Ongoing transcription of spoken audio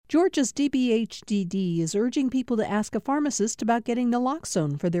Georgia's DBHDD is urging people to ask a pharmacist about getting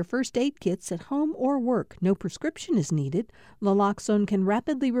naloxone for their first aid kits at home or work. No prescription is needed. Naloxone can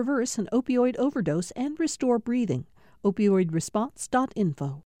rapidly reverse an opioid overdose and restore breathing.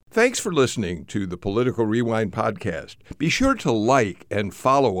 Opioidresponse.info. Thanks for listening to the Political Rewind podcast. Be sure to like and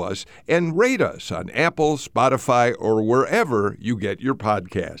follow us and rate us on Apple, Spotify, or wherever you get your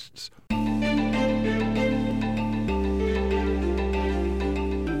podcasts.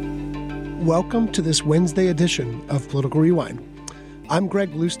 Welcome to this Wednesday edition of Political Rewind. I'm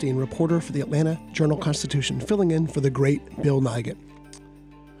Greg Bluestein, reporter for the Atlanta Journal-Constitution, filling in for the great Bill Nigut.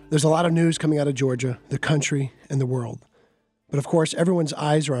 There's a lot of news coming out of Georgia, the country, and the world. But of course, everyone's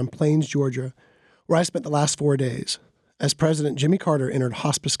eyes are on Plains, Georgia, where I spent the last 4 days, as President Jimmy Carter entered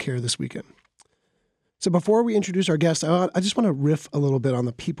hospice care this weekend. So before we introduce our guest, I just want to riff a little bit on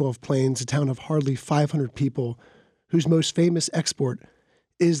the people of Plains, a town of hardly 500 people, whose most famous export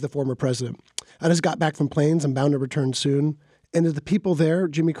is the former president. I just got back from Plains. I'm bound to return soon. And to the people there,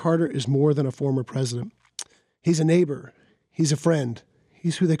 Jimmy Carter is more than a former president. He's a neighbor. He's a friend.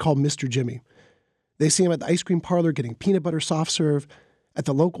 He's who they call Mr. Jimmy. They see him at the ice cream parlor getting peanut butter soft serve, at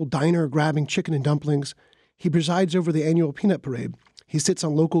the local diner grabbing chicken and dumplings. He presides over the annual peanut parade. He sits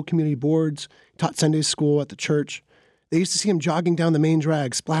on local community boards, taught Sunday school at the church. They used to see him jogging down the main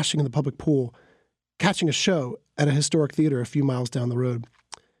drag, splashing in the public pool, catching a show at a historic theater a few miles down the road.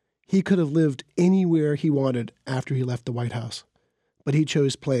 He could have lived anywhere he wanted after he left the White House, but he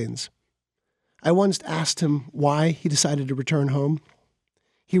chose Plains. I once asked him why he decided to return home.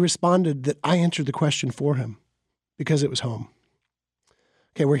 He responded that I answered the question for him, because it was home.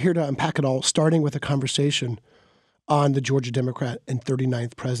 Okay, we're here to unpack it all, starting with a conversation on the Georgia Democrat and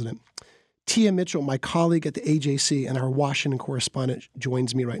 39th president. Tia Mitchell, my colleague at the AJC and our Washington correspondent,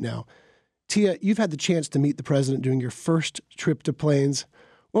 joins me right now. Tia, you've had the chance to meet the president during your first trip to Plains.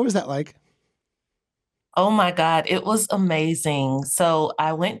 What was that like? Oh my God, it was amazing. So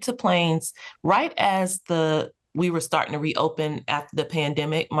I went to Plains right as we were starting to reopen after the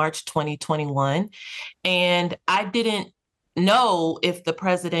pandemic, March 2021. And I didn't know if the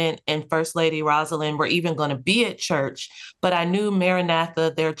president and First Lady Rosalynn were even going to be at church, but I knew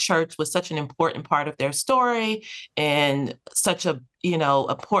Maranatha, their church, was such an important part of their story and such a,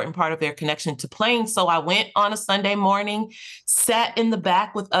 important part of their connection to Plains. So I went on a Sunday morning, sat in the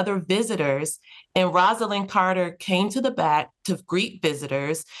back with other visitors, and Rosalynn Carter came to the back to greet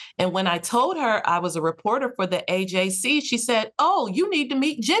visitors. And when I told her I was a reporter for the AJC, she said, "Oh, you need to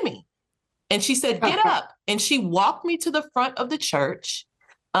meet Jimmy." And she said, "Get up." And she walked me to the front of the church.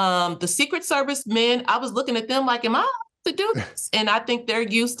 The Secret Service men, I was looking at them like, am I to do this? And I think they're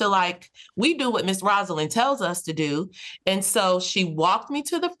used to we do what Miss Rosalynn tells us to do. And so she walked me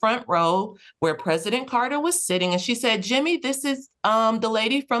to the front row where President Carter was sitting. And she said, "Jimmy, this is the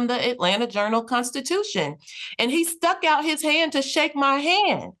lady from the Atlanta Journal-Constitution." And he stuck out his hand to shake my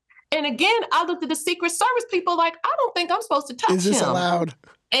hand. And again, I looked at the Secret Service people like, I don't think I'm supposed to touch him. Is this allowed?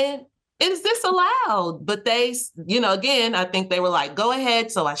 And is this allowed? But they, again, I think they were like, go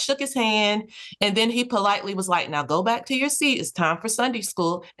ahead. So I shook his hand. And then he politely was like, "Now go back to your seat. It's time for Sunday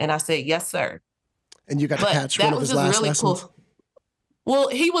school." And I said, "Yes, sir." And you got to catch one of his last lessons? Cool. Well,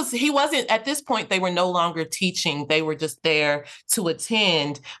 he wasn't, at this point, they were no longer teaching. They were just there to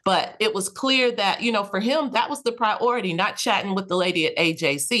attend. But it was clear that, for him, that was the priority, not chatting with the lady at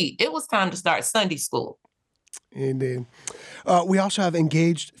AJC. It was time to start Sunday school. Indeed. We also have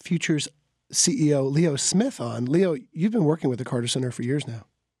Engaged Futures CEO Leo Smith on. Leo, you've been working with the Carter Center for years now.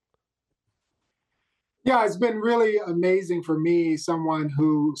 Yeah, it's been really amazing for me, someone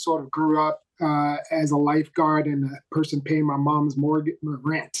who sort of grew up as a lifeguard and a person paying my mom's mortgage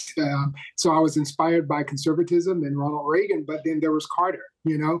rent. So I was inspired by conservatism and Ronald Reagan, but then there was Carter,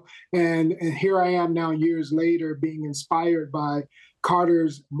 and here I am now years later being inspired by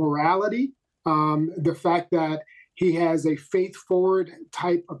Carter's morality, the fact that he has a faith-forward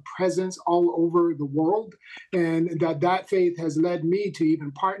type of presence all over the world, and that faith has led me to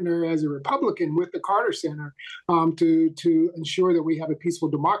even partner as a Republican with the Carter Center to ensure that we have a peaceful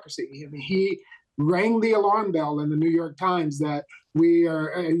democracy. I mean, he rang the alarm bell in the New York Times that we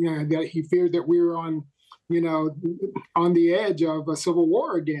are, that he feared that we were on the edge of a civil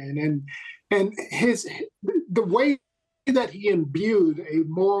war again, and the way that he imbued a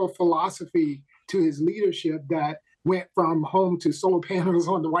moral philosophy to his leadership that went from home to solar panels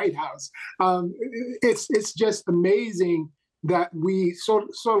on the White House. It's just amazing that we sort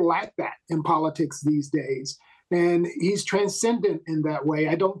of lack that in politics these days. And he's transcendent in that way.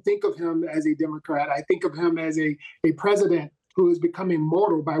 I don't think of him as a Democrat. I think of him as a president who is becoming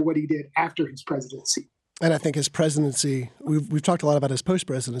mortal by what he did after his presidency. And I think his presidency, we've talked a lot about his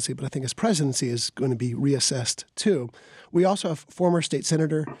post-presidency, but I think his presidency is going to be reassessed too. We also have former state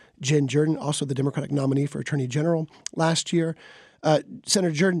senator Jen Jordan, also the Democratic nominee for Attorney General last year.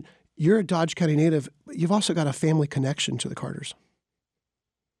 Senator Jordan, you're a Dodge County native. You've also got a family connection to the Carters.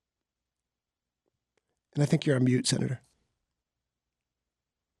 And I think you're on mute, Senator.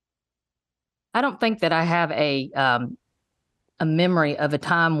 I don't think that I have a memory of a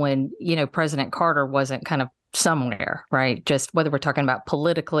time when, President Carter wasn't kind of somewhere, right? Just whether we're talking about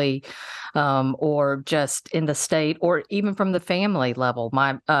politically or just in the state or even from the family level.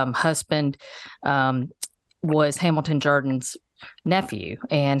 My husband was Hamilton Jordan's nephew,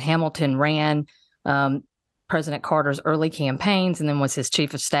 and Hamilton ran President Carter's early campaigns and then was his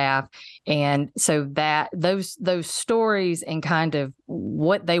chief of staff. And so that those stories and kind of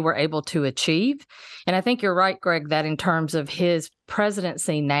what they were able to achieve. And I think you're right, Greg, that in terms of his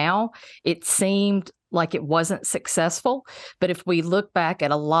presidency now, it seemed like it wasn't successful. But if we look back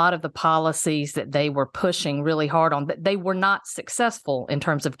at a lot of the policies that they were pushing really hard on, that they were not successful in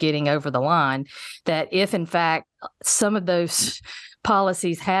terms of getting over the line, that if in fact some of those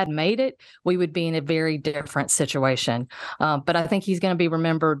policies had made it, we would be in a very different situation. But I think he's going to be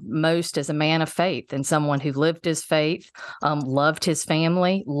remembered most as a man of faith and someone who lived his faith, loved his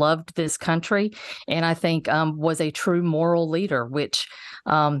family, loved this country, and I think was a true moral leader, which,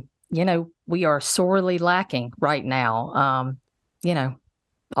 we are sorely lacking right now,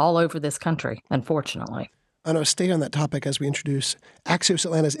 all over this country, unfortunately. I know, stay on that topic as we introduce Axios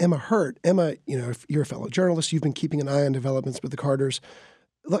Atlanta's Emma Hurt. Emma, if you're a fellow journalist, you've been keeping an eye on developments with the Carters.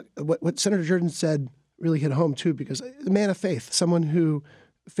 Look, what Senator Jordan said really hit home, too, because a man of faith, someone who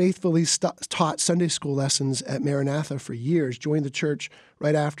faithfully taught Sunday school lessons at Maranatha for years, joined the church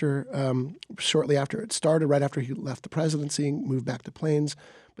right after, shortly after it started, right after he left the presidency, moved back to Plains.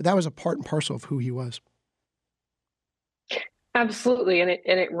 But that was a part and parcel of who he was. Absolutely, and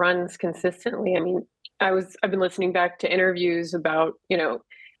it runs consistently. I mean, I've been listening back to interviews about,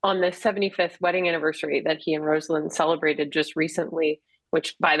 on the 75th wedding anniversary that he and Rosalind celebrated just recently,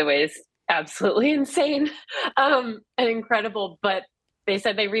 which, by the way, is absolutely insane and incredible. But they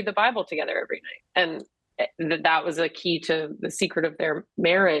said they read the Bible together every night, and that was a key to the secret of their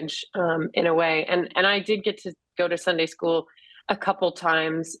marriage, in a way. And I did get to go to Sunday school a couple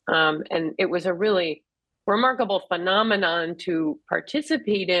times, and it was a really remarkable phenomenon to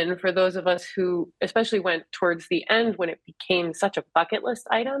participate in for those of us who especially went towards the end when it became such a bucket list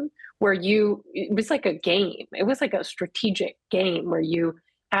item where it was like a game. It was like a strategic game where you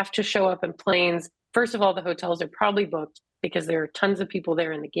have to show up in Plains. First of all, the hotels are probably booked because there are tons of people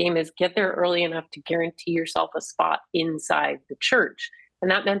there, and the game is get there early enough to guarantee yourself a spot inside the church.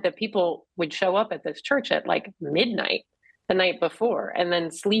 And that meant that people would show up at this church at like midnight the night before and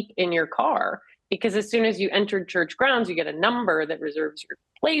then sleep in your car. Because as soon as you entered church grounds, you get a number that reserves your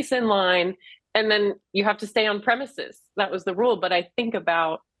place in line, and then you have to stay on premises. That was the rule. But I think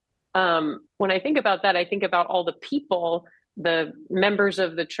about, when I think about that, I think about all the people, the members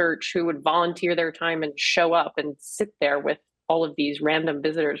of the church who would volunteer their time and show up and sit there with all of these random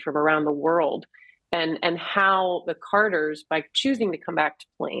visitors from around the world, and how the Carters, by choosing to come back to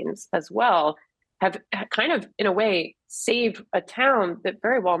Plains as well, have kind of, in a way, saved a town that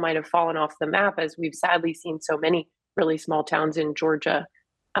very well might have fallen off the map, as we've sadly seen so many really small towns in Georgia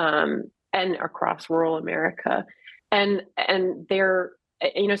and across rural America. And they're,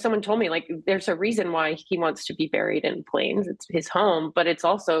 someone told me, like, there's a reason why he wants to be buried in Plains. It's his home, but it's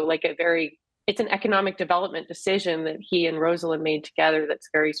also like it's an economic development decision that he and Rosalind made together that's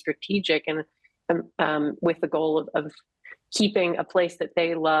very strategic and with the goal of keeping a place that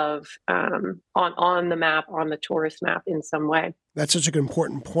they love on the map, on the tourist map in some way. That's such an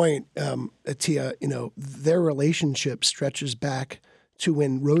important point, Atia. Their relationship stretches back to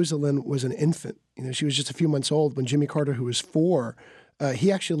when Rosalind was an infant. She was just a few months old when Jimmy Carter, who was 4, he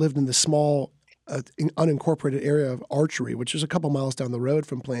actually lived in the small unincorporated area of Archery, which is a couple miles down the road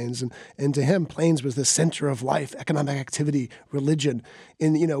from Plains. And to him, Plains was the center of life, economic activity, religion.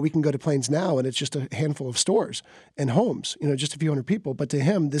 And, we can go to Plains now and it's just a handful of stores and homes, just a few hundred people. But to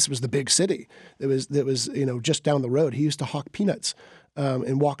him, this was the big city that was just down the road. He used to hawk peanuts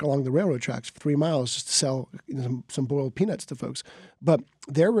and walk along the railroad tracks for 3 miles just to sell some boiled peanuts to folks. But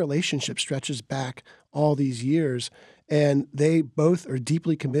their relationship stretches back all these years. And they both are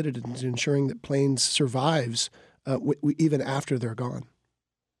deeply committed to ensuring that Plains survives even after they're gone.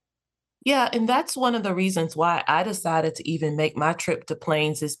 Yeah, and that's one of the reasons why I decided to even make my trip to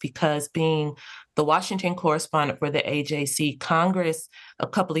Plains is because being the Washington correspondent for the AJC, Congress a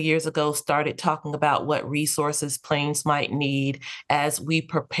couple of years ago started talking about what resources Plains might need as we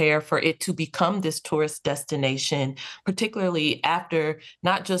prepare for it to become this tourist destination, particularly after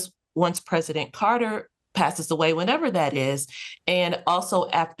not just once President Carter passes away, whenever that is, and also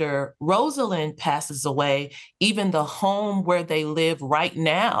after Rosalind passes away, even the home where they live right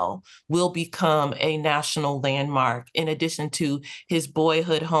now will become a national landmark, in addition to his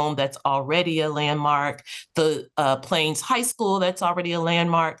boyhood home that's already a landmark, the Plains High School that's already a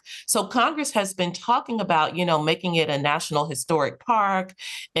landmark. So Congress has been talking about, making it a national historic park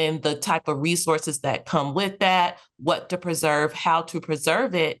and the type of resources that come with that, what to preserve, how to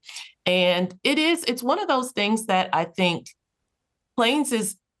preserve it. And it's one of those things that I think Plains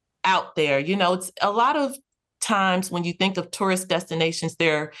is out there. It's a lot of times when you think of tourist destinations,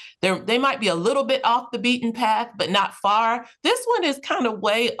 they might be a little bit off the beaten path, but not far. This one is kind of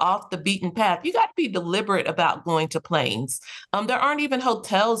way off the beaten path. You got to be deliberate about going to Plains. There aren't even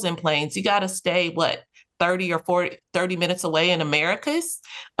hotels in Plains. You got to stay, 30 minutes away in Americus.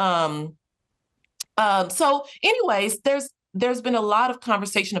 So anyways, there's been a lot of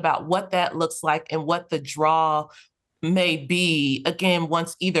conversation about what that looks like and what the draw may be, again,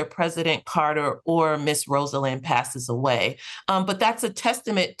 once either President Carter or Miss Rosalind passes away. But that's a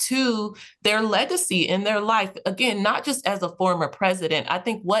testament to their legacy in their life. Again, not just as a former president. I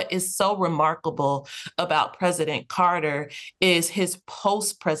think what is so remarkable about President Carter is his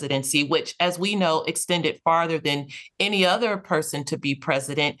post-presidency, which, as we know, extended farther than any other person to be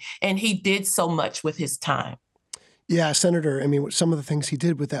president. And he did so much with his time. Yeah, Senator, I mean, some of the things he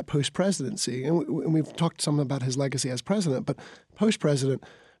did with that post-presidency, and we've talked some about his legacy as president, but post-president,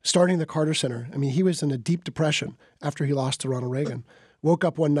 starting the Carter Center, I mean, he was in a deep depression after he lost to Ronald Reagan, woke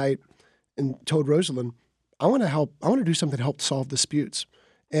up one night and told Rosalind, I want to do something to help solve disputes.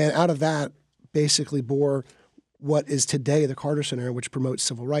 And out of that, basically bore what is today the Carter Center, which promotes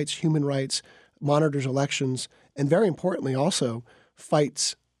civil rights, human rights, monitors elections, and very importantly also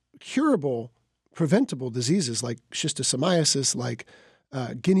fights curable preventable diseases like schistosomiasis, like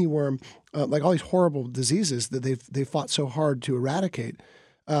guinea worm, like all these horrible diseases that they've fought so hard to eradicate.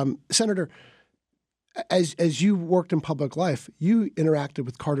 Senator, as you worked in public life, you interacted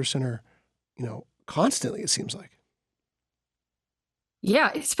with Carter Center, constantly, it seems like.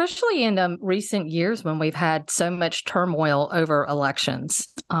 Yeah, especially in recent years when we've had so much turmoil over elections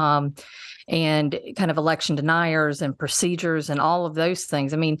and kind of election deniers and procedures and all of those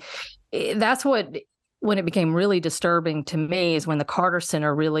things. I mean, that's when it became really disturbing to me is when the Carter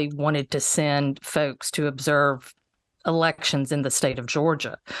Center really wanted to send folks to observe elections in the state of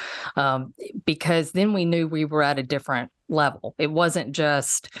Georgia, because then we knew we were at a different level. It wasn't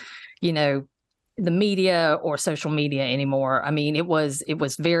just, the media or social media anymore. I mean, it was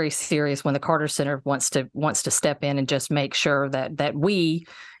very serious when the Carter Center wants to step in and just make sure that we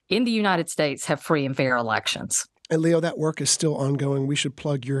in the United States have free and fair elections. And Leo, that work is still ongoing. We should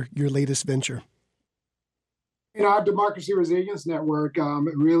plug your latest venture. Our Democracy Resilience Network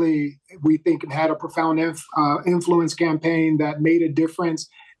really, we think, had a profound influence campaign that made a difference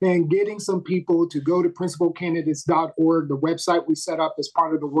in getting some people to go to principalcandidates.org, the website we set up as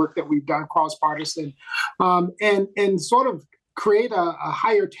part of the work that we've done cross-partisan, and sort of create a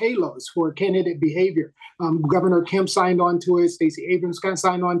higher telos for candidate behavior. Governor Kemp signed on to it. Stacey Abrams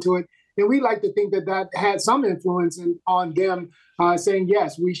signed on to it. And we like to think that had some influence on them saying,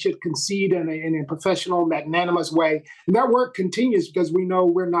 yes, we should concede in a professional, magnanimous way. And that work continues because we know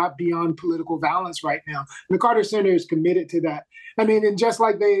we're not beyond political violence right now. And the Carter Center is committed to that. I mean, and just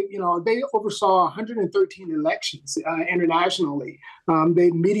like they oversaw 113 elections internationally.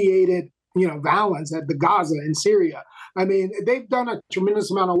 They mediated, violence at the Gaza and Syria. I mean, they've done a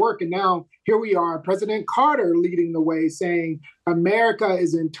tremendous amount of work. And now here we are, President Carter leading the way, saying America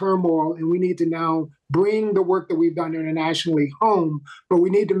is in turmoil and we need to now bring the work that we've done internationally home. But we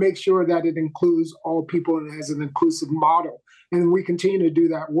need to make sure that it includes all people and has an inclusive model. And we continue to do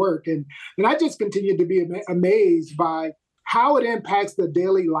that work. And I just continue to be amazed by how it impacts the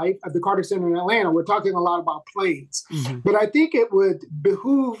daily life of the Carter Center in Atlanta. We're talking a lot about Plains, but I think it would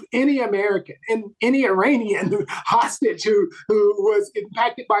behoove any American and any Iranian hostage who was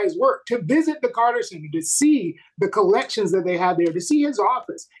impacted by his work to visit the Carter Center, to see the collections that they have there, to see his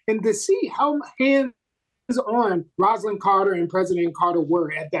office, and to see how hands-on Rosalind Carter and President Carter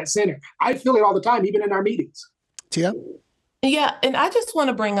were at that center. I feel it all the time, even in our meetings. Tia? Yeah, and I just want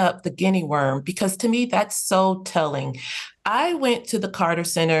to bring up the guinea worm because to me, that's so telling. I went to the Carter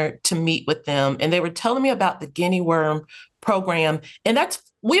Center to meet with them and they were telling me about the guinea worm program. And that's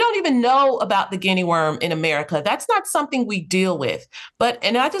we don't even know about the guinea worm in America. That's not something we deal with.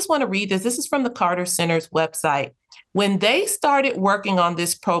 And I just want to read this. This is from the Carter Center's website. When they started working on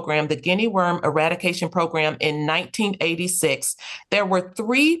this program, the guinea worm eradication program in 1986, there were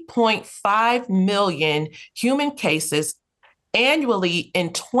 3.5 million human cases annually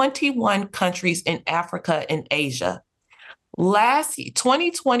in 21 countries in Africa and Asia. Last year,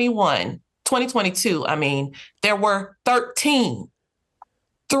 2022, there were 13.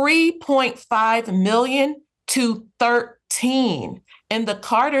 3.5 million to 13. And the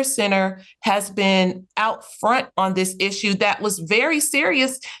Carter Center has been out front on this issue that was very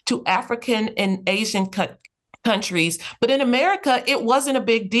serious to African and Asian countries. But in America, it wasn't a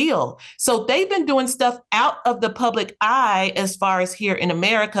big deal. So they've been doing stuff out of the public eye as far as here in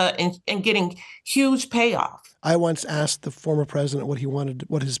America and getting huge payoff. I once asked the former president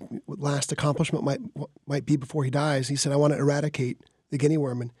what his last accomplishment might be before he dies. He said, I want to eradicate the guinea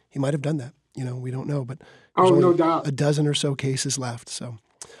worm, and he might have done that. We don't know, but there's no doubt a dozen or so cases left. So,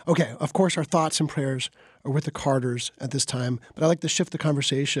 okay, of course, our thoughts and prayers are with the Carters at this time, but I'd like to shift the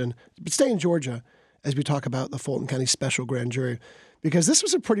conversation, but stay in Georgia as we talk about the Fulton County Special Grand Jury, because this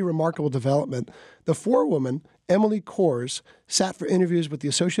was a pretty remarkable development. The forewoman, Emily Kohrs, sat for interviews with the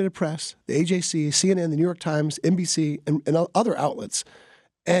Associated Press, the AJC, CNN, the New York Times, NBC, and other outlets.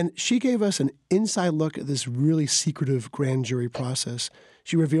 And she gave us an inside look at this really secretive grand jury process.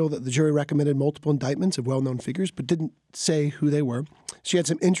 She revealed that the jury recommended multiple indictments of well-known figures, but didn't say who they were. She had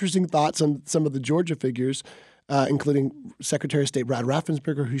some interesting thoughts on some of the Georgia figures, including Secretary of State Brad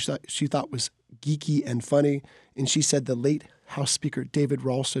Raffensperger, who she thought was geeky and funny. And she said the late House Speaker David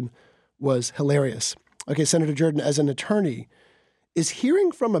Ralston was hilarious. Okay, Senator Jordan, as an attorney, is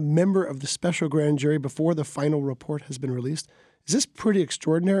hearing from a member of the special grand jury before the final report has been released, is this pretty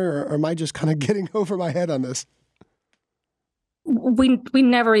extraordinary, or am I just kind of getting over my head on this? We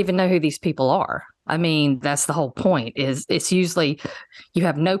never even know who these people are. That's the whole point. Is it's usually you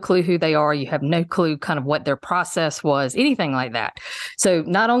have no clue who they are. You have no clue kind of what their process was, anything like that. So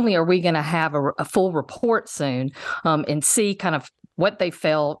not only are we going to have a full report soon and see kind of what they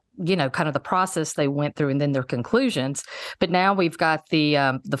felt, kind of the process they went through and then their conclusions. But now we've got the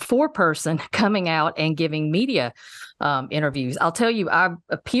foreperson coming out and giving media interviews. I'll tell you, I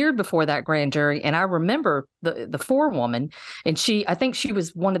appeared before that grand jury, and I remember the forewoman, and I think she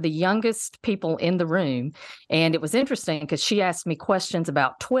was one of the youngest people in the room. And it was interesting because she asked me questions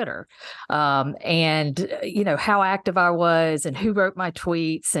about Twitter and, how active I was and who wrote my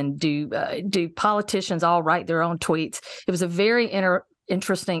tweets, and do politicians all write their own tweets? It was a very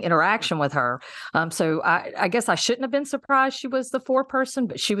interesting interaction with her. So I guess I shouldn't have been surprised she was the foreperson,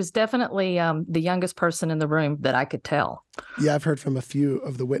 but she was definitely the youngest person in the room that I could tell. Yeah, I've heard from a few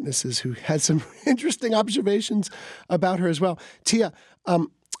of the witnesses who had some interesting observations about her as well. Tia,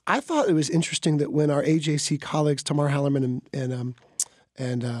 I thought it was interesting that when our AJC colleagues, Tamar Hallerman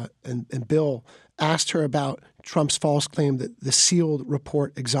and Bill, asked her about Trump's false claim that the sealed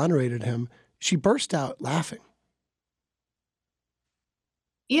report exonerated him, she burst out laughing.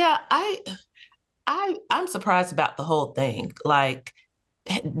 Yeah, I'm surprised about the whole thing. Like,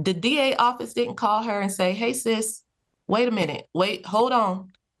 the DA office didn't call her and say, hey, sis, wait a minute. Wait, hold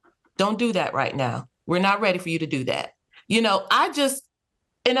on. Don't do that right now. We're not ready for you to do that.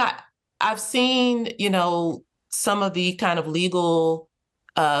 I've seen, some of the kind of legal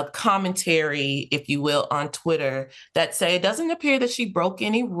commentary, if you will, on Twitter that say it doesn't appear that she broke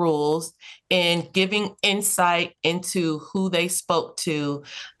any rules in giving insight into who they spoke to,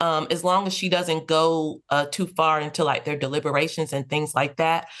 as long as she doesn't go too far into like their deliberations and things like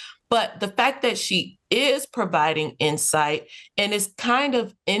that. But the fact that she is providing insight and is kind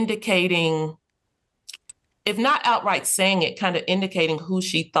of indicating, if not outright saying it, kind of indicating who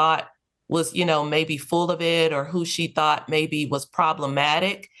she thought was, maybe full of it, or who she thought maybe was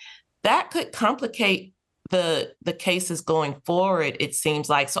problematic, that could complicate the cases going forward, it seems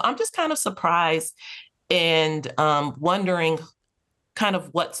like. So I'm just kind of surprised and wondering kind of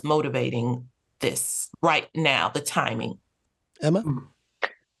what's motivating this right now, the timing. Emma?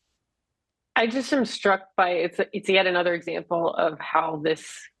 I just am struck by it's yet another example of how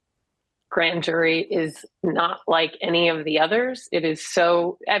this grand jury is not like any of the others. It is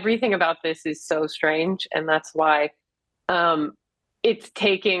everything about this is so strange. And that's why it's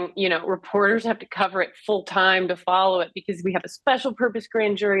taking, reporters have to cover it full time to follow it, because we have a special purpose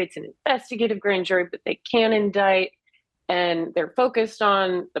grand jury. It's an investigative grand jury, but they can indict, and they're focused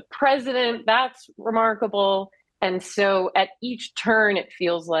on the president. That's remarkable. And so at each turn, it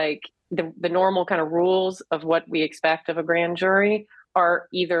feels like the normal kind of rules of what we expect of a grand jury are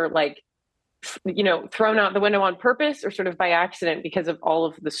either like thrown out the window on purpose or sort of by accident because of all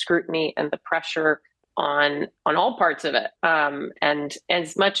of the scrutiny and the pressure on all parts of it. And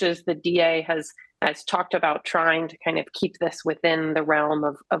as much as the DA has talked about trying to kind of keep this within the realm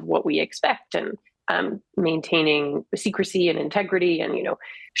of what we expect and maintaining secrecy and integrity and,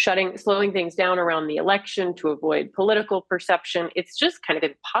 slowing things down around the election to avoid political perception, it's just kind of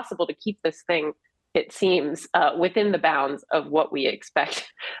impossible to keep this thing, it seems, within the bounds of what we expect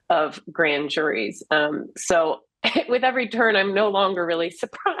of grand juries. So with every turn, I'm no longer really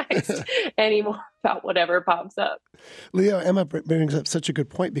surprised anymore about whatever pops up. Leo, Emma brings up such a good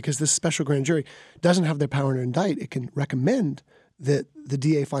point because this special grand jury doesn't have the power to indict. It can recommend that the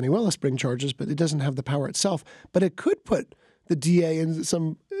DA, Fani Willis, bring charges, but it doesn't have the power itself. But it could put the DA in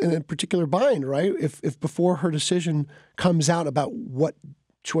a particular bind, right? If before her decision comes out about what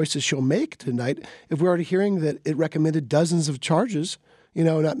choices she'll make tonight, if we're already hearing that it recommended dozens of charges,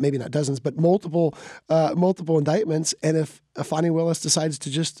 maybe not dozens, but multiple indictments. And if Fani Willis decides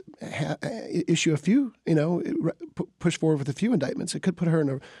to just issue a few, push forward with a few indictments, it could put her in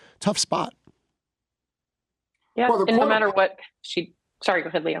a tough spot. Yeah, and no matter what sorry, go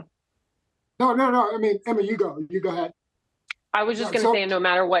ahead, Leo. No. I mean, Emma, you go ahead. I was just going to say, no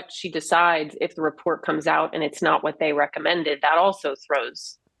matter what she decides, if the report comes out and it's not what they recommended, that also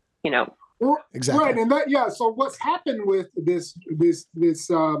throws, Exactly. Right, and so what's happened with this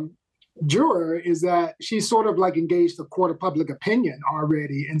juror is that she's sort of like engaged a court of public opinion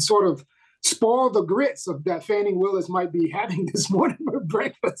already, and sort of spoiled the grits of that Fani Willis might be having this morning for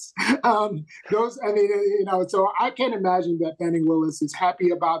breakfast. So I can't imagine that Fani Willis is happy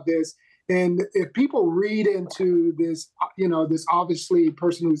about this. And if people read into this, this obviously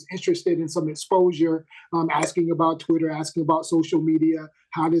person who's interested in some exposure, asking about Twitter, asking about social media,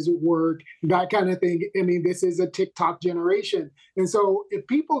 how does it work, that kind of thing. I mean, this is a TikTok generation. And so if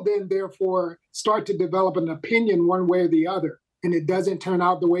people then therefore start to develop an opinion one way or the other, and it doesn't turn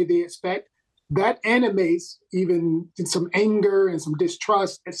out the way they expect, that animates even some anger and some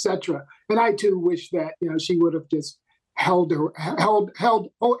distrust, etc. And I too wish that, she would have just held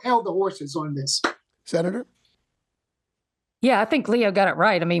the horses on this. Senator? Yeah, I think Leo got it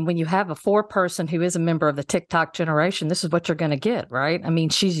right. I mean, when you have a four-person who is a member of the TikTok generation, this is what you're going to get, right? I mean,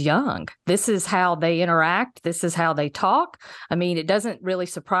 she's young. This is how they interact. This is how they talk. I mean, it doesn't really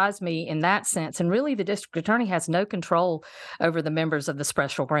surprise me in that sense. And really, the district attorney has no control over the members of the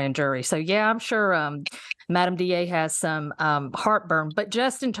special grand jury. So, yeah, I'm sure Madam DA has some heartburn. But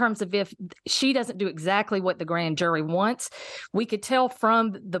just in terms of if she doesn't do exactly what the grand jury wants, we could tell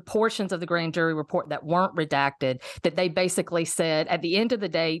from the portions of the grand jury report that weren't redacted that they basically said, at the end of the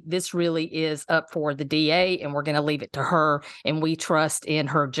day, this really is up for the DA, and we're going to leave it to her, and we trust in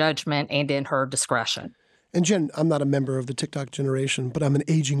her judgment and in her discretion. And Jen, I'm not a member of the TikTok generation, but I'm an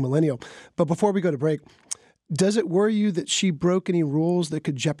aging millennial. But before we go to break, does it worry you that she broke any rules that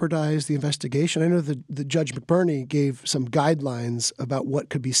could jeopardize the investigation? I know the Judge McBurney gave some guidelines about what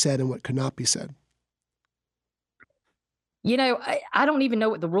could be said and what could not be said. I don't even know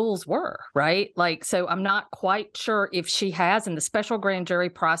what the rules were, right? So I'm not quite sure if she has, and the special grand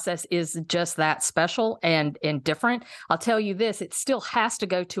jury process is just that special and different. I'll tell you this, it still has to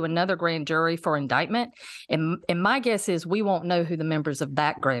go to another grand jury for indictment. And my guess is we won't know who the members of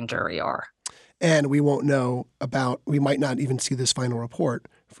that grand jury are. And we won't know we might not even see this final report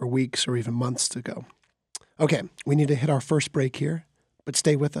for weeks or even months to go. Okay, we need to hit our first break here, but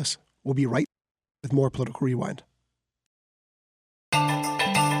stay with us. We'll be right back with more Political Rewind.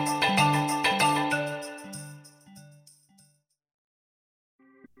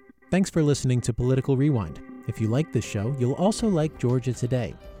 Thanks for listening to Political Rewind. If you like this show, you'll also like Georgia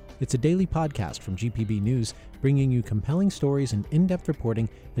Today. It's a daily podcast from GPB News, bringing you compelling stories and in-depth reporting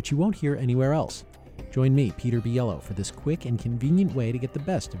that you won't hear anywhere else. Join me, Peter Biello, for this quick and convenient way to get the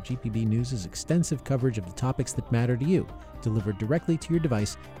best of GPB News' extensive coverage of the topics that matter to you, delivered directly to your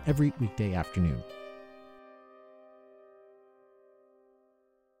device every weekday afternoon.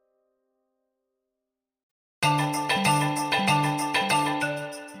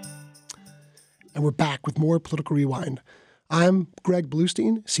 And we're back with more Political Rewind. I'm Greg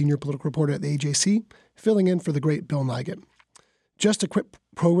Bluestein, senior political reporter at the AJC, filling in for the great Bill Nigut. Just a quick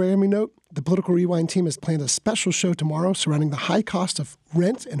programming note, the Political Rewind team has planned a special show tomorrow surrounding the high cost of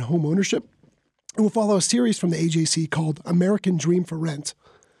rent and home ownership. It will follow a series from the AJC called American Dream for Rent.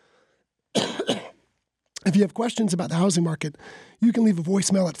 If you have questions about the housing market, you can leave a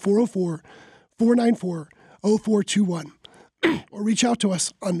voicemail at 404-494-0421. Or reach out to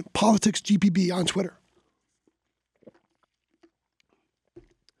us on PoliticsGPB on Twitter.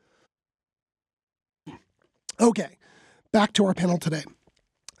 Okay, back to our panel today.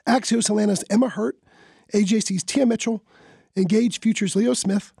 Axios Atlanta's Emma Hurt, AJC's Tia Mitchell, Engage Future's Leo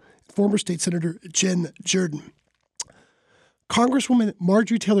Smith, former State Senator Jen Jordan. Congresswoman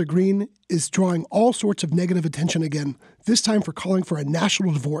Marjorie Taylor Greene is drawing all sorts of negative attention again, this time for calling for a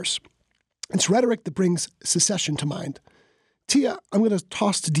national divorce. It's rhetoric that brings secession to mind. Tia, I'm going to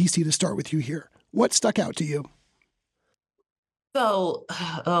toss to DC to start with you here. What stuck out to you? So,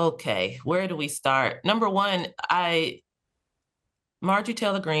 okay, where do we start? Number one, Marjorie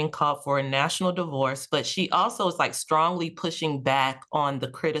Taylor Greene called for a national divorce, but she also is like strongly pushing back on the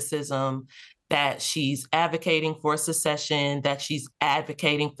criticism that she's advocating for secession, that she's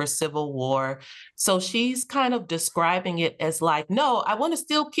advocating for civil war. So she's kind of describing it as like, no, I want to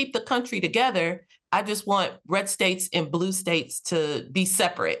still keep the country together. I just want red states and blue states to be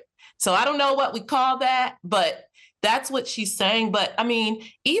separate. So I don't know what we call that, but that's what she's saying. But I mean,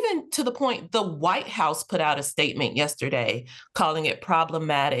 even to the point, the White House put out a statement yesterday calling it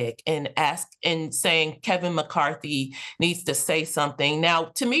problematic and saying Kevin McCarthy needs to say something.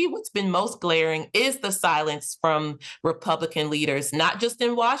 Now, to me, what's been most glaring is the silence from Republican leaders, not just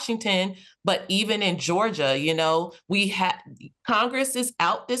in Washington, but even in Georgia. You know, Congress is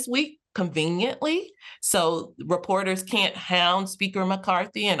out this week conveniently, so reporters can't hound Speaker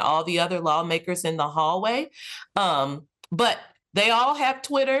McCarthy and all the other lawmakers in the hallway. But they all have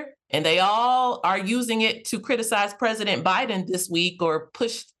Twitter and they all are using it to criticize President Biden this week or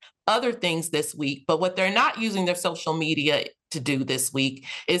push other things this week. But what they're not using their social media to do this week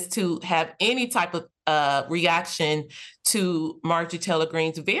is to have any type of reaction to Marjorie Taylor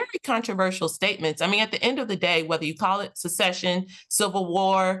Greene's very controversial statements. I mean, at the end of the day, whether you call it secession, civil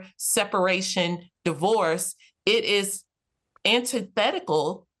war, separation, divorce, it is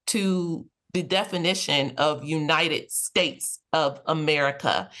antithetical to the definition of United States of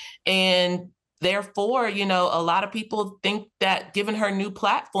America. And therefore, you know, a lot of people think that given her new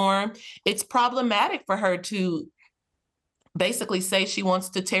platform, it's problematic for her to basically say she wants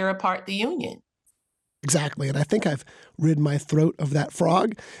to tear apart the union. Exactly. And I think I've rid my throat of that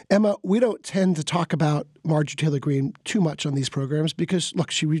frog. Emma, we don't tend to talk about Marjorie Taylor Greene too much on these programs because,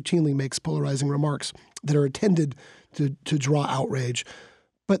 look, she routinely makes polarizing remarks that are intended to draw outrage.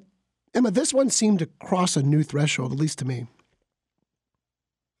 But, Emma, this one seemed to cross a new threshold, at least to me.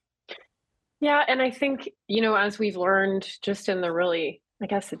 Yeah, and I think, you know, as we've learned just in the really, I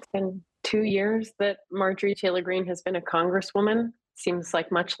guess it's been 2 years that Marjorie Taylor Greene has been a congresswoman. Seems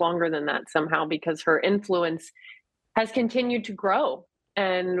like much longer than that somehow, because her influence has continued to grow.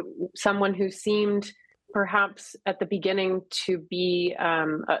 And someone who seemed perhaps at the beginning to be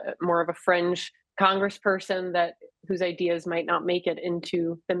more of a fringe congressperson whose ideas might not make it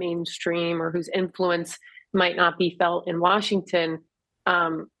into the mainstream or whose influence might not be felt in Washington.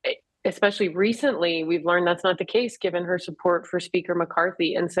 Especially recently, we've learned that's not the case given her support for Speaker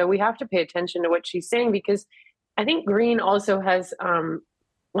McCarthy. And so we have to pay attention to what she's saying, because I think Greene also has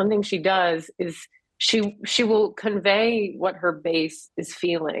one thing she does is she will convey what her base is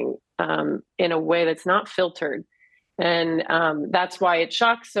feeling in a way that's not filtered. And that's why it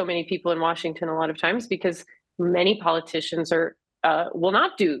shocks so many people in Washington a lot of times, because many politicians will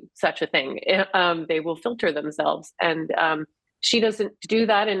not do such a thing. They will filter themselves. And she doesn't do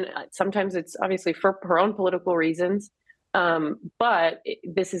that. And sometimes it's obviously for her own political reasons. But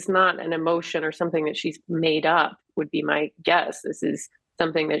this is not an emotion or something that she's made up, would be my guess. This is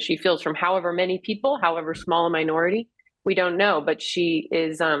something that she feels from however many people, however small a minority, we don't know. But she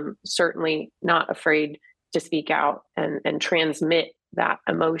is certainly not afraid to speak out and transmit that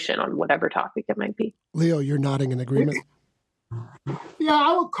emotion on whatever topic it might be. Leo, you're nodding in agreement. Yeah,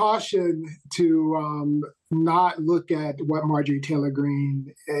 I would caution to not look at what Marjorie Taylor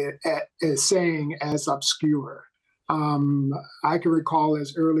Greene is saying as obscure. I can recall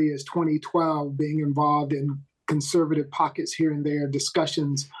as early as 2012 being involved in conservative pockets here and there,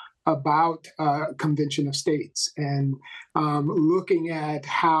 discussions about Convention of States and looking at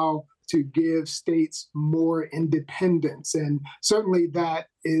how to give states more independence. And certainly that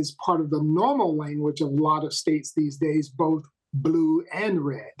is part of the normal language of a lot of states these days, both blue and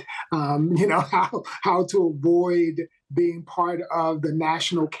red. You know, how to avoid being part of the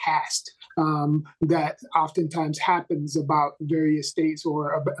national caste that oftentimes happens about various states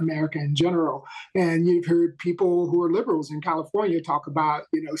or America in general. And you've heard people who are liberals in California talk about,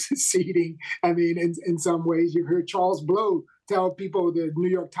 you know, seceding. I mean, in some ways, you've heard Charles Blow tell people, the New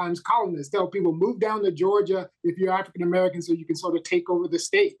York Times columnist, tell people, move down to Georgia if you're African American so you can sort of take over the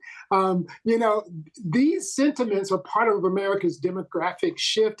state. You know, these sentiments are part of America's demographic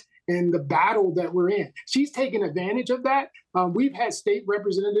shift in the battle that we're in. She's taken advantage of that. We've had state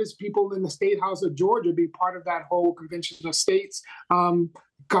representatives, people in the State House of Georgia, be part of that whole Convention of States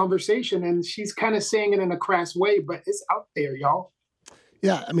conversation, and she's kind of saying it in a crass way, but it's out there, y'all.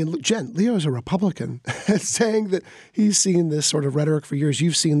 Yeah, I mean, Jen, Leo is a Republican, saying that he's seen this sort of rhetoric for years.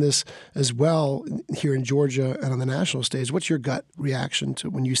 You've seen this as well here in Georgia and on the national stage. What's your gut reaction to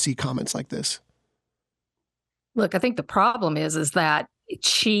when you see comments like this? Look, I think the problem is that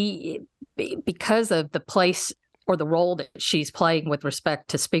she, because of the place or the role that she's playing with respect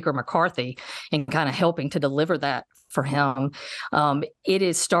to Speaker McCarthy and kind of helping to deliver that for him, it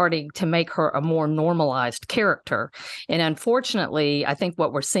is starting to make her a more normalized character. And unfortunately, I think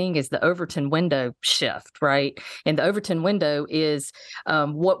what we're seeing is the Overton window shift, right? And the Overton window is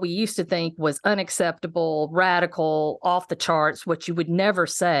what we used to think was unacceptable, radical, off the charts, what you would never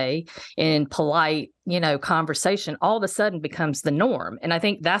say in polite, conversation, all of a sudden becomes the norm. And I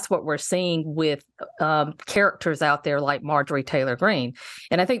think that's what we're seeing with characters out there like Marjorie Taylor Greene.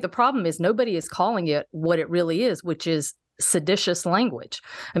 And I think the problem is nobody is calling it what it really is, which is seditious language.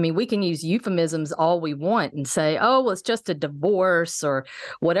 I mean, we can use euphemisms all we want and say, oh, well, it's just a divorce or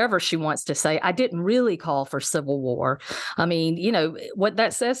whatever she wants to say. I didn't really call for civil war. I mean, what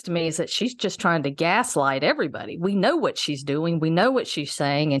that says to me is that she's just trying to gaslight everybody. We know what she's doing. We know what she's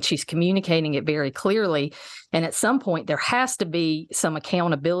saying, and she's communicating it very clearly. And at some point, there has to be some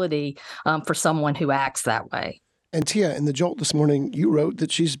accountability for someone who acts that way. And Tia, in the Jolt this morning, you wrote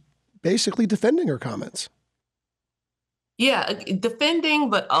that she's basically defending her comments. Yeah, defending,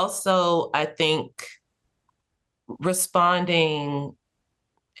 but also I think responding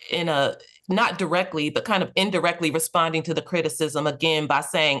in a, not directly, but kind of indirectly responding to the criticism again by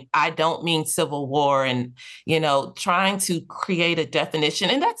saying, I don't mean civil war, and, trying to create a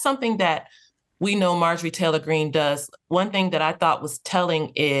definition. And that's something that we know Marjorie Taylor Greene does. One thing that I thought was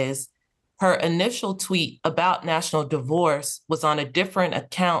telling is her initial tweet about national divorce was on a different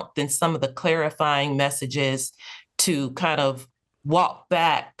account than some of the clarifying messages to kind of walk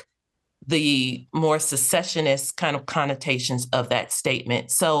back the more secessionist kind of connotations of that statement.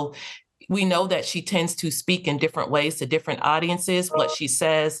 So we know that she tends to speak in different ways to different audiences. What she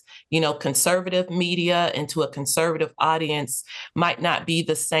says, conservative media and to a conservative audience might not be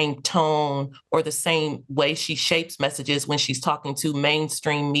the same tone or the same way she shapes messages when she's talking to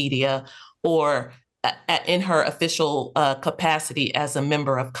mainstream media or in her official capacity as a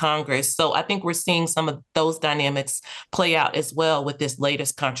member of Congress. So I think we're seeing some of those dynamics play out as well with this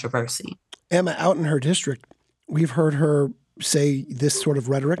latest controversy. Emma, out in her district, we've heard her say this sort of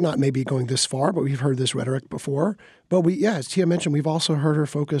rhetoric, not maybe going this far, but we've heard this rhetoric before. But as Tia mentioned, we've also heard her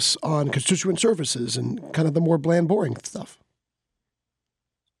focus on constituent services and kind of the more bland, boring stuff.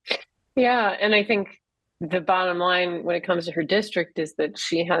 Yeah, and I think the bottom line when it comes to her district is that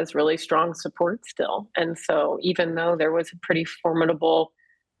she has really strong support still. And so even though there was a pretty formidable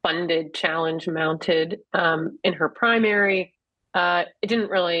funded challenge mounted in her primary, it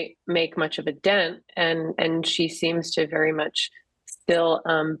didn't really make much of a dent. And she seems to very much still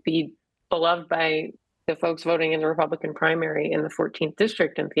be beloved by the folks voting in the Republican primary in the 14th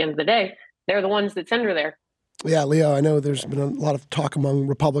district. And at the end of the day, they're the ones that send her there. Yeah, Leo, I know there's been a lot of talk among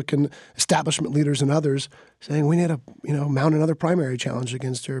Republican establishment leaders and others saying we need to, mount another primary challenge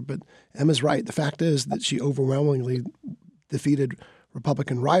against her. But Emma's right. The fact is that she overwhelmingly defeated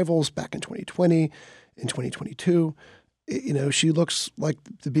Republican rivals back in 2020, in 2022. She looks like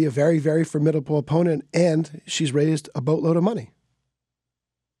to be a very, very formidable opponent, and she's raised a boatload of money.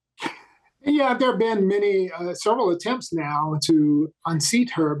 Yeah, there have been several attempts now to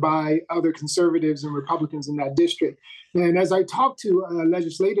unseat her by other conservatives and Republicans in that district. And as I talk to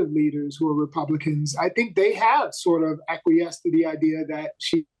legislative leaders who are Republicans, I think they have sort of acquiesced to the idea that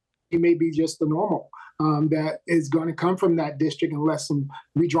she may be just the normal that is going to come from that district unless some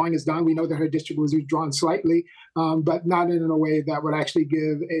redrawing is done. We know that her district was redrawn slightly, but not in a way that would actually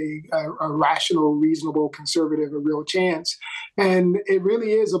give a rational, reasonable conservative a real chance. And it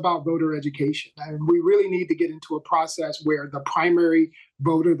really is about voter education. And we really need to get into a process where the primary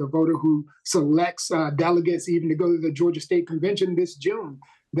voter, the voter who selects delegates even to go to the Georgia State Convention this June,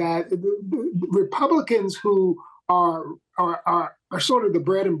 that the Republicans who are sort of the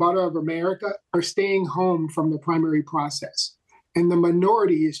bread and butter of America are staying home from the primary process. And the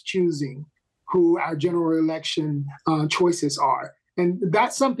minority is choosing who our general election choices are. And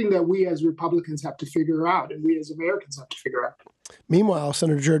that's something that we as Republicans have to figure out, and we as Americans have to figure out. Meanwhile,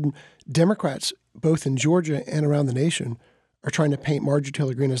 Senator Jordan, Democrats, both in Georgia and around the nation, are trying to paint Marjorie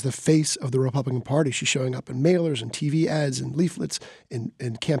Taylor Greene as the face of the Republican Party. She's showing up in mailers and TV ads and leaflets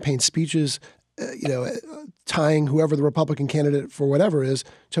and campaign speeches, tying whoever the Republican candidate for whatever is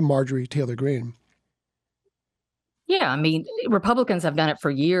to Marjorie Taylor Greene. Yeah, I mean, Republicans have done it for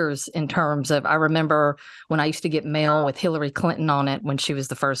years in terms of, I remember when I used to get mail with Hillary Clinton on it when she was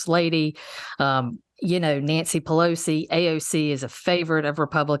the first lady. Nancy Pelosi, AOC is a favorite of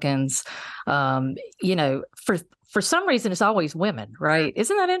Republicans. For some reason, it's always women, right?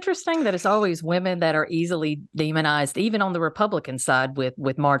 Isn't that interesting that it's always women that are easily demonized, even on the Republican side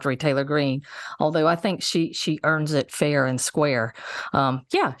with Marjorie Taylor Greene? Although I think she earns it fair and square.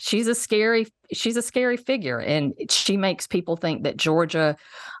 She's a scary figure, and she makes people think that Georgia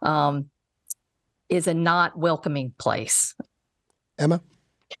is a not welcoming place. Emma?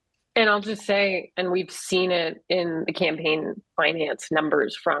 And I'll just say, and we've seen it in the campaign finance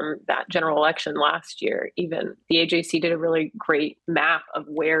numbers from that general election last year. Even the AJC did a really great map of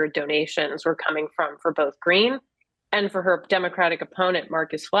where donations were coming from for both Greene and for her Democratic opponent,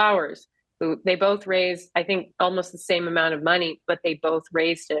 Marcus Flowers, who they both raised, I think, almost the same amount of money, but they both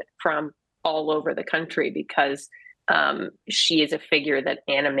raised it from all over the country because she is a figure that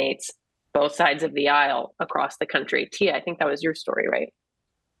animates both sides of the aisle across the country. Tia, I think that was your story, right?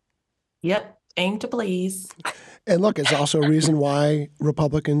 Yep. Aim to please. And look, it's also a reason why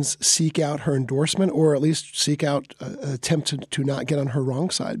Republicans seek out her endorsement, or at least seek out an attempt to not get on her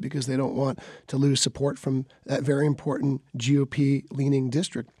wrong side, because they don't want to lose support from that very important GOP-leaning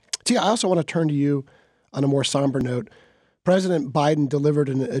district. Tia, I also want to turn to you on a more somber note. President Biden delivered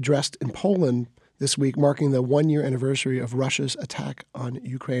an address in Poland this week, marking the one-year anniversary of Russia's attack on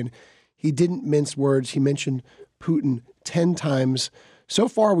Ukraine. He didn't mince words. He mentioned Putin 10 times. So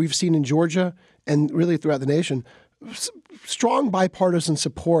far, we've seen in Georgia and really throughout the nation strong bipartisan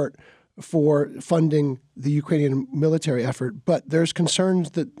support for funding the Ukrainian military effort, but there's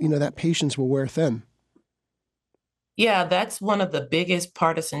concerns that that patience will wear thin. Yeah, that's one of the biggest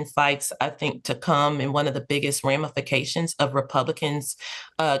partisan fights, I think, to come, and one of the biggest ramifications of Republicans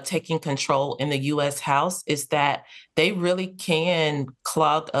taking control in the U.S. House is that they really can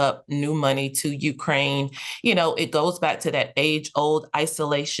clog up new money to Ukraine. It goes back to that age-old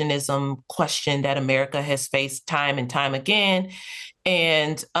isolationism question that America has faced time and time again.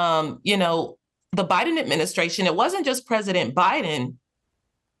 And, the Biden administration, it wasn't just President Biden.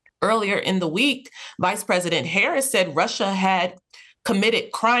 Earlier in the week, Vice President Harris said Russia had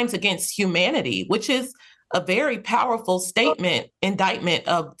committed crimes against humanity, which is a very powerful indictment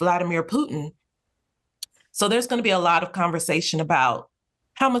of Vladimir Putin. So there's going to be a lot of conversation about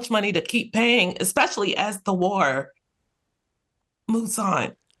how much money to keep paying, especially as the war moves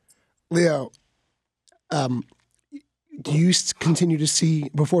on. Leo, do you continue to see,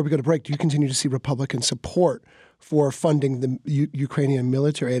 before we go to break, do you continue to see Republican support for funding the Ukrainian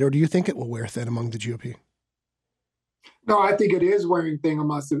military aid, or do you think it will wear thin among the GOP? No, I think it is wearing thin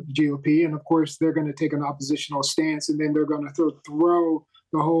amongst the GOP. And of course, they're going to take an oppositional stance, and then they're going to throw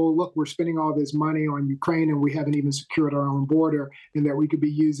the whole, look, we're spending all this money on Ukraine and we haven't even secured our own border, and that we could be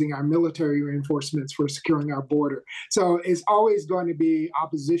using our military reinforcements for securing our border. So it's always going to be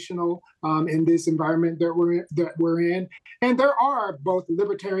oppositional in this environment that we're in. And there are both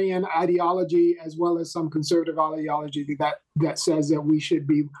libertarian ideology as well as some conservative ideology that says that we should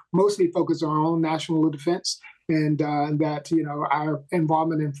be mostly focused on our own national defense, and that our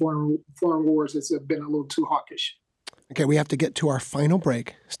involvement in foreign wars has been a little too hawkish. Okay, we have to get to our final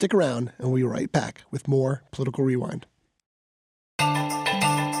break. Stick around, and we'll be right back with more Political Rewind.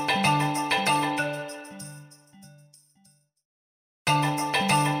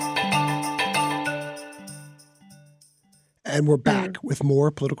 And we're back with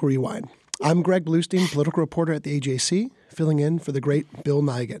more Political Rewind. I'm Greg Bluestein, political reporter at the AJC, filling in for the great Bill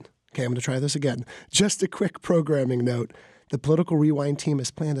Nigut. Okay, I'm going to try this again. Just a quick programming note. The Political Rewind team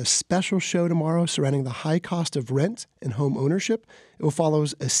has planned a special show tomorrow surrounding the high cost of rent and home ownership. It will follow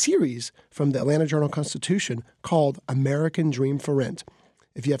a series from the Atlanta Journal-Constitution called American Dream for Rent.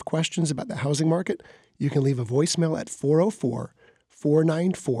 If you have questions about the housing market, you can leave a voicemail at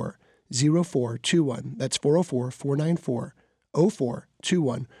 404-494-0421. That's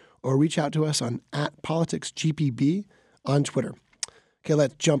 404-494-0421. Or reach out to us on @PoliticsGPB on Twitter. Okay,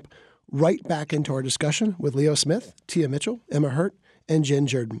 let's jump right back into our discussion with Leo Smith, Tia Mitchell, Emma Hurt, and Jen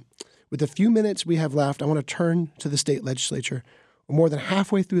Jordan. With the few minutes we have left, I want to turn to the state legislature. We're more than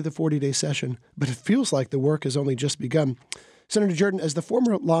halfway through the 40-day session, but it feels like the work has only just begun. Senator Jordan, as the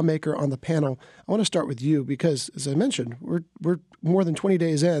former lawmaker on the panel, I want to start with you because, as I mentioned, we're more than 20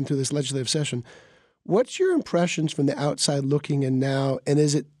 days in through this legislative session. What's your impressions from the outside looking in now, and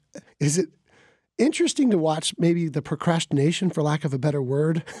is it interesting to watch maybe the procrastination, for lack of a better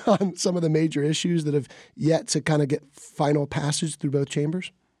word, on some of the major issues that have yet to kind of get final passage through both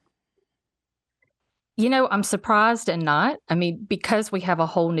chambers? I'm surprised and not. I mean, because we have a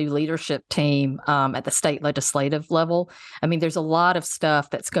whole new leadership team at the state legislative level. I mean, there's a lot of stuff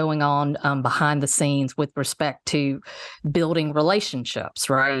that's going on behind the scenes with respect to building relationships,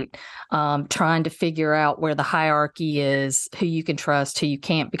 right? Trying to figure out where the hierarchy is, who you can trust, who you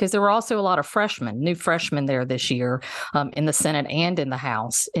can't, because there were also a lot of new freshmen there this year in the Senate and in the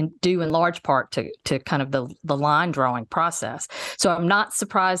House, and due in large part to kind of the line drawing process. So I'm not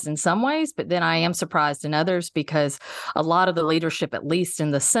surprised in some ways, but then I am surprised in others, because a lot of the leadership, at least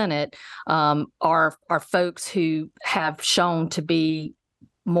in the Senate, are folks who have shown to be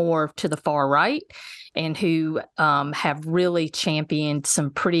more to the far right and who have really championed some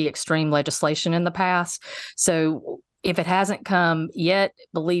pretty extreme legislation in the past. So if it hasn't come yet,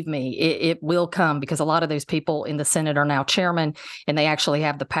 believe me, it will come, because a lot of those people in the Senate are now chairmen, and they actually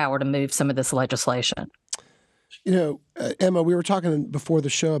have the power to move some of this legislation. Emma, we were talking before the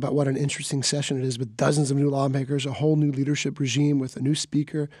show about what an interesting session it is, with dozens of new lawmakers, a whole new leadership regime with a new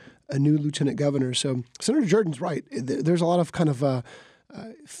speaker, a new lieutenant governor. So Senator Jordan's right. There's a lot of kind of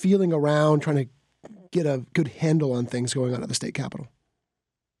feeling around, trying to get a good handle on things going on at the state capitol.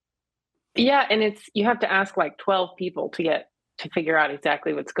 Yeah, and you have to ask like 12 people to figure out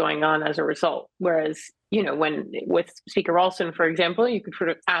exactly what's going on as a result. Whereas, when with Speaker Ralston, for example, you could sort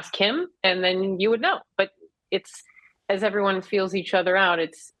of ask him and then you would know. But it's, as everyone feels each other out,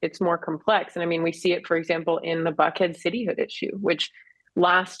 it's more complex. And I mean, we see it, for example, in the Buckhead cityhood issue, which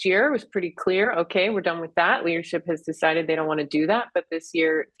last year was pretty clear. Okay, we're done with that. Leadership has decided they don't want to do that. But this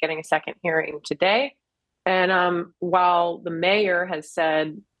year, it's getting a second hearing today. And while the mayor has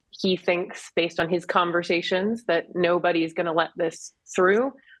said he thinks, based on his conversations, that nobody is going to let this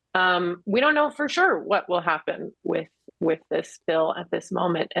through, we don't know for sure what will happen with this bill at this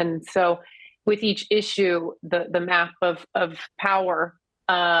moment. And so with each issue, the map of power,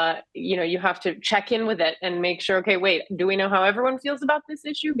 you have to check in with it and make sure, okay, wait, do we know how everyone feels about this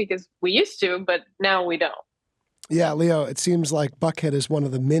issue? Because we used to, but now we don't. Yeah, Leo, it seems like Buckhead is one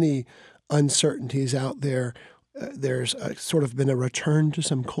of the many uncertainties out there. There's sort of been a return to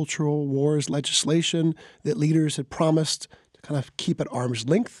some cultural wars legislation that leaders had promised to kind of keep at arm's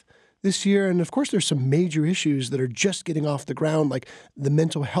length this year. And of course, there's some major issues that are just getting off the ground, like the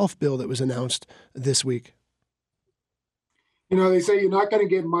mental health bill that was announced this week. They say you're not going to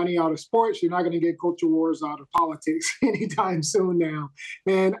get money out of sports. You're not going to get culture wars out of politics anytime soon now.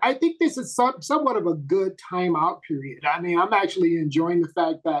 And I think this is somewhat of a good timeout period. I mean, I'm actually enjoying the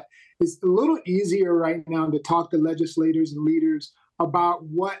fact that it's a little easier right now to talk to legislators and leaders about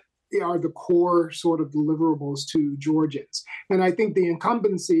what are the core sort of deliverables to Georgians. And I think the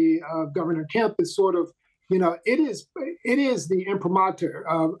incumbency of Governor Kemp is sort of, it is the imprimatur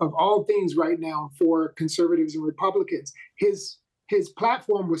of all things right now for conservatives and Republicans. His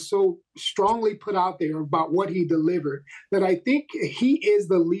platform was so strongly put out there about what he delivered that I think he is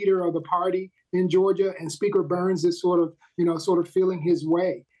the leader of the party in Georgia, and Speaker Burns is sort of feeling his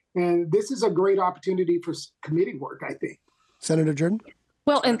way. And this is a great opportunity for committee work, I think. Senator Jordan?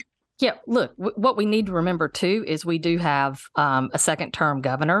 Well, and yeah, look, what we need to remember, too, is we do have a second term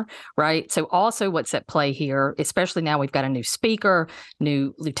governor, right? So also what's at play here, especially now we've got a new speaker,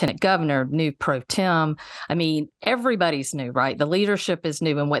 new lieutenant governor, new pro tem. I mean, everybody's new, right? The leadership is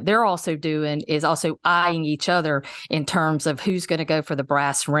new. And what they're also doing is also eyeing each other in terms of who's going to go for the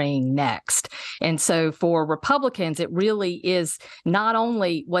brass ring next. And so for Republicans, it really is not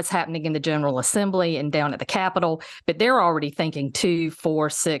only what's happening in the General Assembly and down at the Capitol, but they're already thinking 2, 4,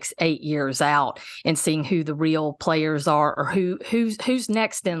 6, 8 years out and seeing who the real players are, or who's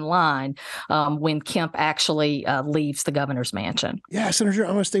next in line when Kemp actually leaves the governor's mansion. Yeah, Senator,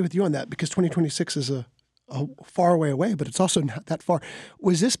 I want to stay with you on that, because 2026 is a far way away, but it's also not that far.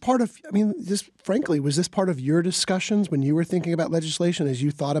 Was this part of, was this part of your discussions when you were thinking about legislation as you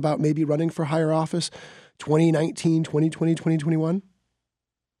thought about maybe running for higher office 2019, 2020, 2021?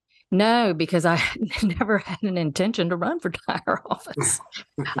 No, because I never had an intention to run for higher office.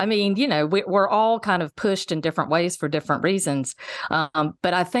 I mean, we're all kind of pushed in different ways for different reasons.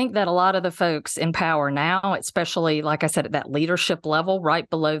 But I think that a lot of the folks in power now, especially, like I said, at that leadership level, right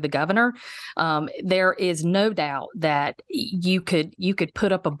below the governor, there is no doubt that you could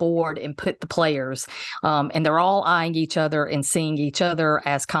put up a board and put the players, and they're all eyeing each other and seeing each other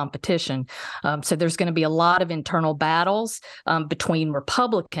as competition. So there's going to be a lot of internal battles between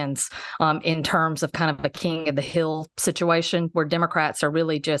Republicans in terms of kind of a king of the hill situation, where Democrats are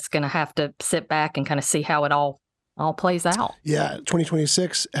really just going to have to sit back and kind of see how it all plays out. Yeah,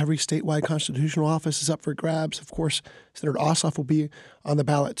 2026, every statewide constitutional office is up for grabs. Of course, Senator Ossoff will be on the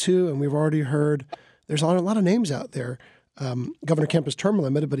ballot too, and we've already heard there's a lot of names out there Governor Kemp is term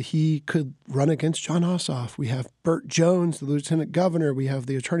limited, but he could run against Jon Ossoff. We have Burt Jones, the lieutenant governor. We have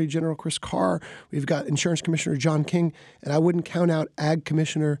the attorney general, Chris Carr. We've got insurance commissioner John King. And I wouldn't count out ag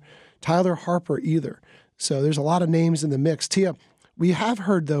commissioner Tyler Harper either. So there's a lot of names in the mix. Tia, we have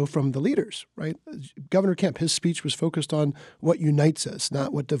heard, though, from the leaders, right? Governor Kemp, his speech was focused on what unites us,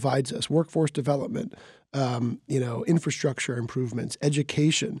 not what divides us. Workforce development, infrastructure improvements,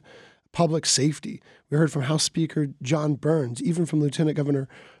 education, public safety. We heard from House Speaker John Burns, even from Lieutenant Governor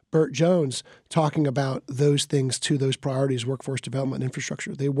Burt Jones, talking about those things too, those priorities, workforce development,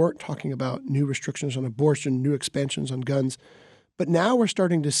 infrastructure. They weren't talking about new restrictions on abortion, new expansions on guns. But now we're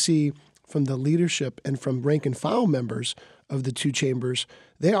starting to see from the leadership and from rank and file members of the two chambers,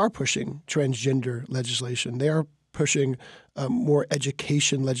 they are pushing transgender legislation. They are pushing more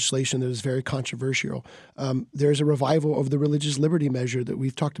education legislation that is very controversial. There's a revival of the religious liberty measure that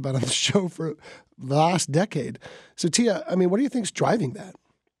we've talked about on the show for the last decade. So, Tia, what do you think is driving that?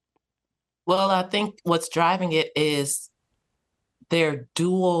 Well, I think what's driving it is their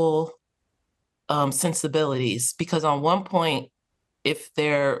dual sensibilities, because on one point, if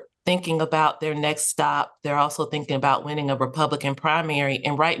they're thinking about their next stop, they're also thinking about winning a Republican primary.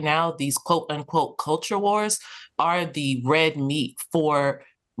 And right now, these quote unquote culture wars are the red meat for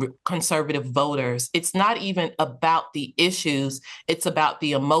conservative voters. It's not even about the issues. It's about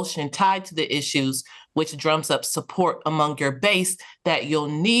the emotion tied to the issues, which drums up support among your base that you'll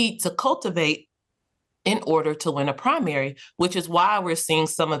need to cultivate in order to win a primary, which is why we're seeing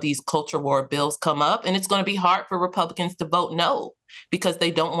some of these culture war bills come up. And it's going to be hard for Republicans to vote no, because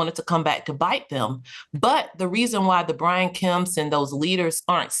they don't want it to come back to bite them. But the reason why the Brian Kemps and those leaders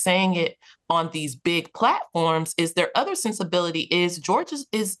aren't saying it on these big platforms is their other sensibility is Georgia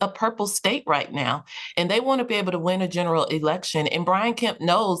is a purple state right now, and they want to be able to win a general election. And Brian Kemp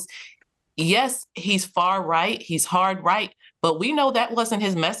knows, yes, he's far right, he's hard right, but we know that wasn't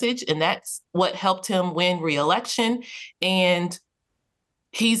his message, and that's what helped him win re-election. And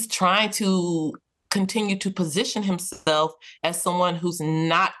he's trying to continue to position himself as someone who's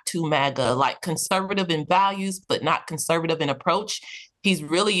not too MAGA, like conservative in values, but not conservative in approach. He's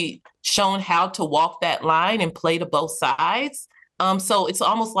really shown how to walk that line and play to both sides. So it's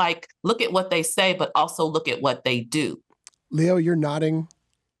almost like, look at what they say, but also look at what they do. Leo, you're nodding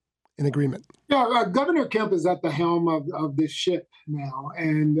in agreement. Yeah, Governor Kemp is at the helm of this ship now,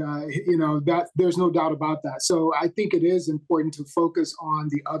 and that there's no doubt about that. So I think it is important to focus on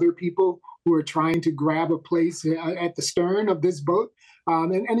the other people who are trying to grab a place at the stern of this boat.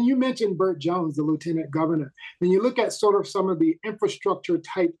 And you mentioned Burt Jones, the lieutenant governor. And you look at sort of some of the infrastructure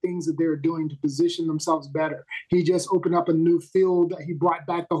type things that they're doing to position themselves better. He just opened up a new field. He brought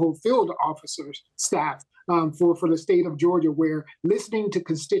back the whole field officers staff for the state of Georgia, where listening to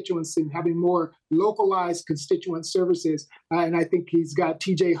constituents and having more localized constituent services. And I think he's got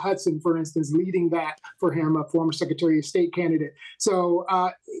TJ Hudson, for instance, leading that for him, a former Secretary of State candidate. So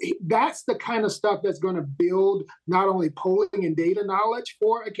that's the kind of stuff that's going to build not only polling and data knowledge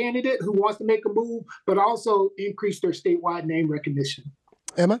for a candidate who wants to make a move, but also increase their statewide name recognition.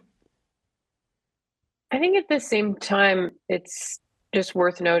 Emma? I think at the same time, it's just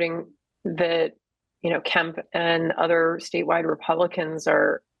worth noting that Kemp and other statewide Republicans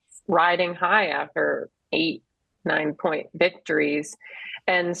are riding high after 8-9 point victories.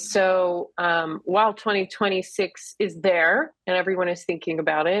 And so while 2026 is there and everyone is thinking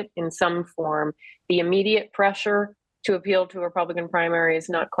about it in some form, the immediate pressure to appeal to a Republican primary is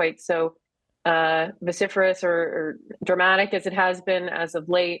not quite so vociferous or dramatic as it has been as of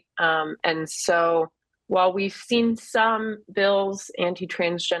late. And so while we've seen some bills,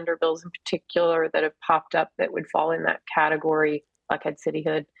 anti-transgender bills in particular, that have popped up that would fall in that category, Blackhead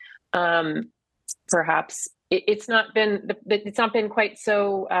Cityhood, perhaps it's not been quite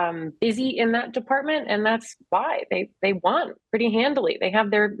so busy in that department, and that's why they won pretty handily. They have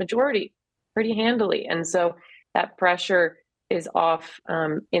their majority pretty handily, and so that pressure is off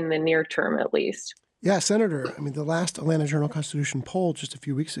in the near term, at least. Yeah, Senator. The last Atlanta Journal-Constitution poll just a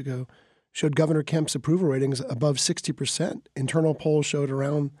few weeks ago showed Governor Kemp's approval ratings above 60%. Internal polls showed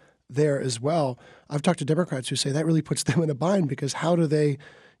around there as well. I've talked to Democrats who say that really puts them in a bind, because how do they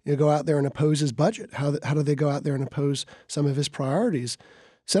go out there and oppose his budget? How do they go out there and oppose some of his priorities?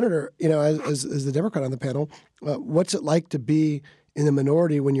 Senator, as the Democrat on the panel, what's it like to be in the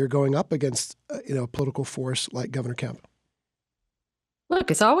minority when you're going up against a political force like Governor Kemp? Look,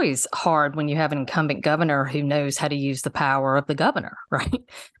 it's always hard when you have an incumbent governor who knows how to use the power of the governor, right?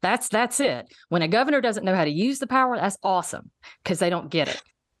 That's it. When a governor doesn't know how to use the power, that's awesome, because they don't get it.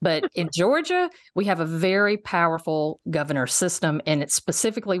 But in Georgia, we have a very powerful governor system, and it's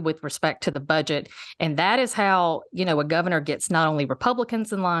specifically with respect to the budget. And that is how, a governor gets not only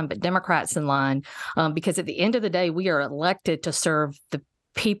Republicans in line, but Democrats in line, because at the end of the day, we are elected to serve the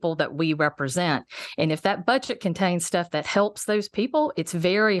people that we represent. And if that budget contains stuff that helps those people, it's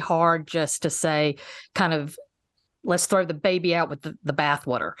very hard just to say kind of, let's throw the baby out with the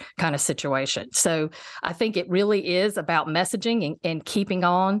bathwater kind of situation. So I think it really is about messaging and keeping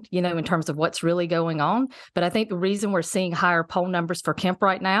on, in terms of what's really going on. But I think the reason we're seeing higher poll numbers for Kemp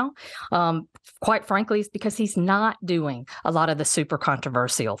right now, quite frankly, is because he's not doing a lot of the super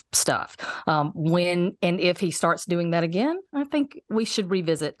controversial stuff. When and if he starts doing that again, I think we should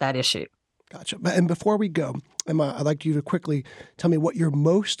revisit that issue. Gotcha. And before we go, Emma, I'd like you to quickly tell me what you're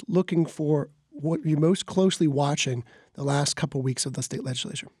most looking for, what you're most closely watching the last couple of weeks of the state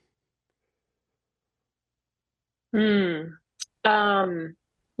legislature. I'm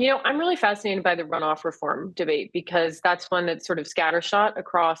really fascinated by the runoff reform debate because that's one that's sort of scattershot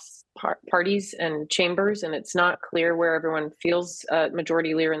across parties and chambers, and it's not clear where everyone feels.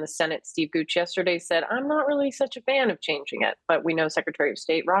 Majority Leader in the Senate, Steve Gooch, yesterday said, I'm not really such a fan of changing it. But we know Secretary of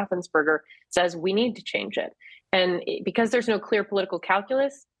State Raffensperger says we need to change it. And because there's no clear political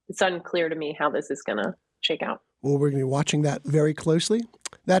calculus, it's unclear to me how this is going to shake out. Well, we're going to be watching that very closely.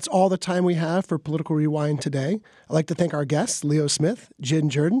 That's all the time we have for Political Rewind today. I'd like to thank our guests, Leo Smith, Jen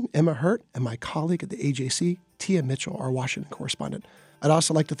Jordan, Emma Hurt, and my colleague at the AJC, Tia Mitchell, our Washington correspondent. I'd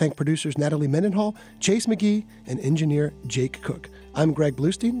also like to thank producers Natalie Mendenhall, Chase McGee, and engineer Jake Cook. I'm Greg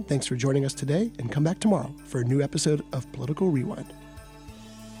Bluestein. Thanks for joining us today, and come back tomorrow for a new episode of Political Rewind.